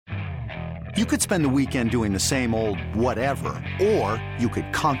You could spend the weekend doing the same old whatever, or you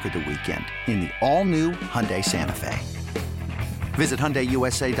could conquer the weekend in the all-new Hyundai Santa Fe. Visit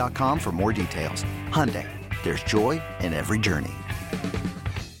HyundaiUSA.com for more details. Hyundai, there's joy in every journey.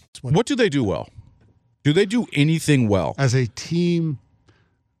 What do they do well? Do they do anything well? As a team,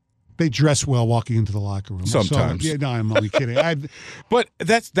 they dress well walking into the locker room. Sometimes. Yeah, no, I'm only kidding. But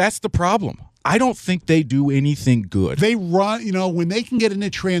that's the problem. I don't think they do anything good. They run, when they can get into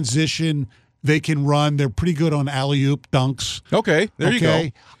transition, they can run. They're pretty good on alley-oop dunks. Okay, there you go.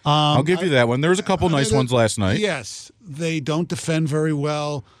 I'll give you that one. There was a couple nice ones last night. Yes. They don't defend very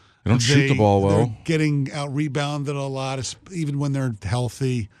well. They don't shoot the ball well. They're getting out-rebounded a lot, even when they're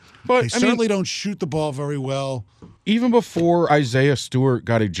healthy. But they certainly don't shoot the ball very well. Even before Isaiah Stewart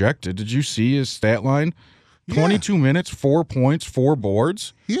got ejected, did you see his stat line? 22 minutes, 4 points, 4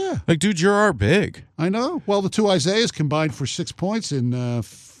 boards. Yeah. Like, dude, you're our big. I know. Well, the two Isaiahs combined for 6 points in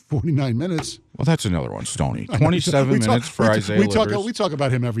 49 minutes. Well, that's another one, Stoney. 27 minutes for Isaiah we talk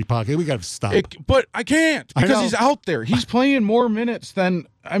about him every pocket. We got to stop. But I can't because he's out there. He's playing more minutes than,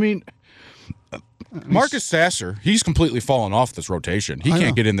 Marcus Sasser, he's completely fallen off this rotation. He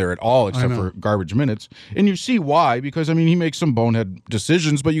can't get in there at all except for garbage minutes. And you see why, because, he makes some bonehead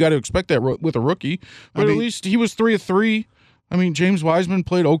decisions, but you got to expect that with a rookie. But at least he was 3 of 3. James Wiseman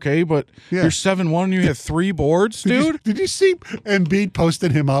played okay, but you're 7-1 and you had 3 boards, dude. Did you see Embiid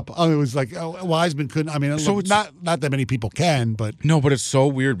posted him up? It was like Wiseman couldn't. So it's not that many people can, but. No, but it's so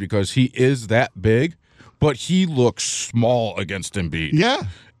weird because he is that big, but he looks small against Embiid. Yeah.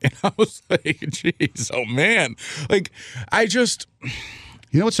 And I was like, geez, oh, man. You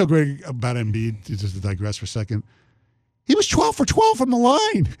know what's so great about Embiid, just to digress for a second? He was 12 for 12 from the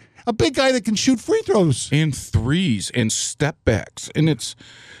line. A big guy that can shoot free throws. And threes and step backs. And it's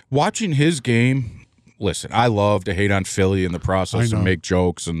watching his game. Listen, I love to hate on Philly in the process and make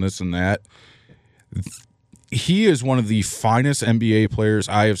jokes and this and that. He is one of the finest NBA players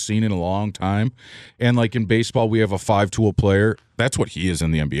I have seen in a long time. And like in baseball, we have a 5-tool player. That's what he is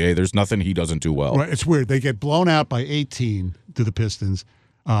in the NBA. There's nothing he doesn't do well. Right. It's weird. They get blown out by 18 to the Pistons,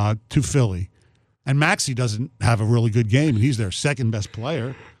 to Philly. And Maxey doesn't have a really good game, and he's their second best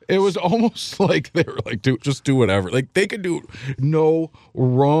player. It was almost like they were like, dude, just do whatever. Like, they could do no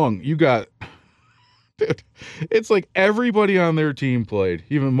wrong. Dude, it's like everybody on their team played.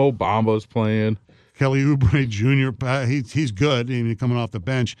 Even Mo Bamba's playing. Kelly Oubre Jr., he's good, coming off the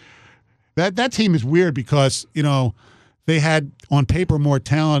bench. That team is weird because, they had on paper more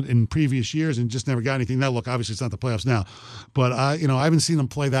talent in previous years and just never got anything. Now, look, obviously it's not the playoffs now. But, I haven't seen them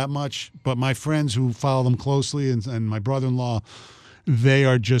play that much. But my friends who follow them closely and my brother-in-law, they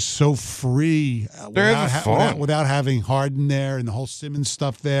are just so free without having Harden there and the whole Simmons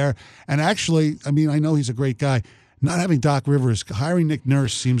stuff there. And actually, I know he's a great guy. Not having Doc Rivers, hiring Nick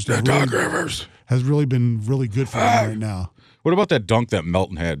Nurse seems to has really been really good for him right now. What about that dunk that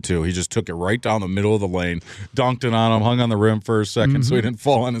Melton had, too? He just took it right down the middle of the lane, dunked it on him, hung on the rim for a second so he didn't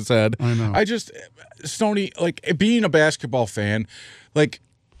fall on his head. I know. Stoney, being a basketball fan,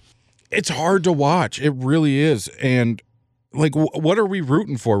 it's hard to watch. It really is. And, what are we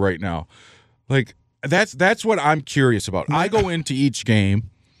rooting for right now? That's what I'm curious about. I go into each game.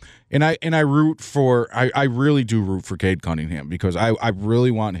 And I really do root for Cade Cunningham because I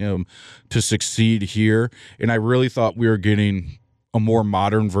really want him to succeed here. And I really thought we were getting a more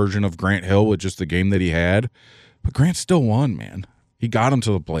modern version of Grant Hill with just the game that he had. But Grant still won, man. He got him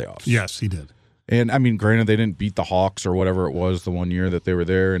to the playoffs. Yes, he did. And, granted, they didn't beat the Hawks or whatever it was the one year that they were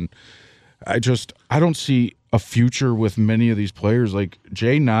there. And I don't see a future with many of these players. Like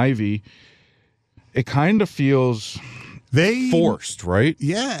Jay Nivey, it kind of feels forced, right?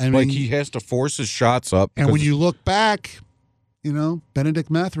 Yeah. He has to force his shots up. And when you look back,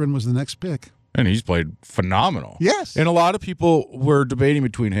 Benedict Mathurin was the next pick. And he's played phenomenal. Yes. And a lot of people were debating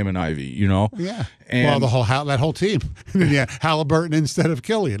between him and Ivy, Yeah. And that whole team. Yeah, Halliburton instead of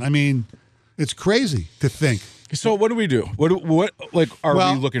Killian. It's crazy to think. So what do we do? What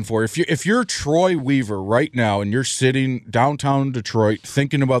are we looking for? If you're Troy Weaver right now and you're sitting downtown Detroit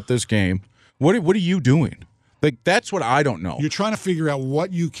thinking about this game, what are you doing? That's what I don't know. You're trying to figure out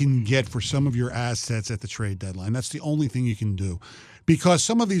what you can get for some of your assets at the trade deadline. That's the only thing you can do. Because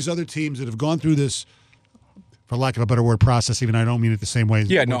some of these other teams that have gone through this, for lack of a better word, process, even I don't mean it the same way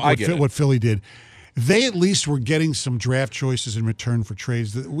what Philly did, they at least were getting some draft choices in return for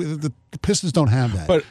trades. The Pistons don't have that. But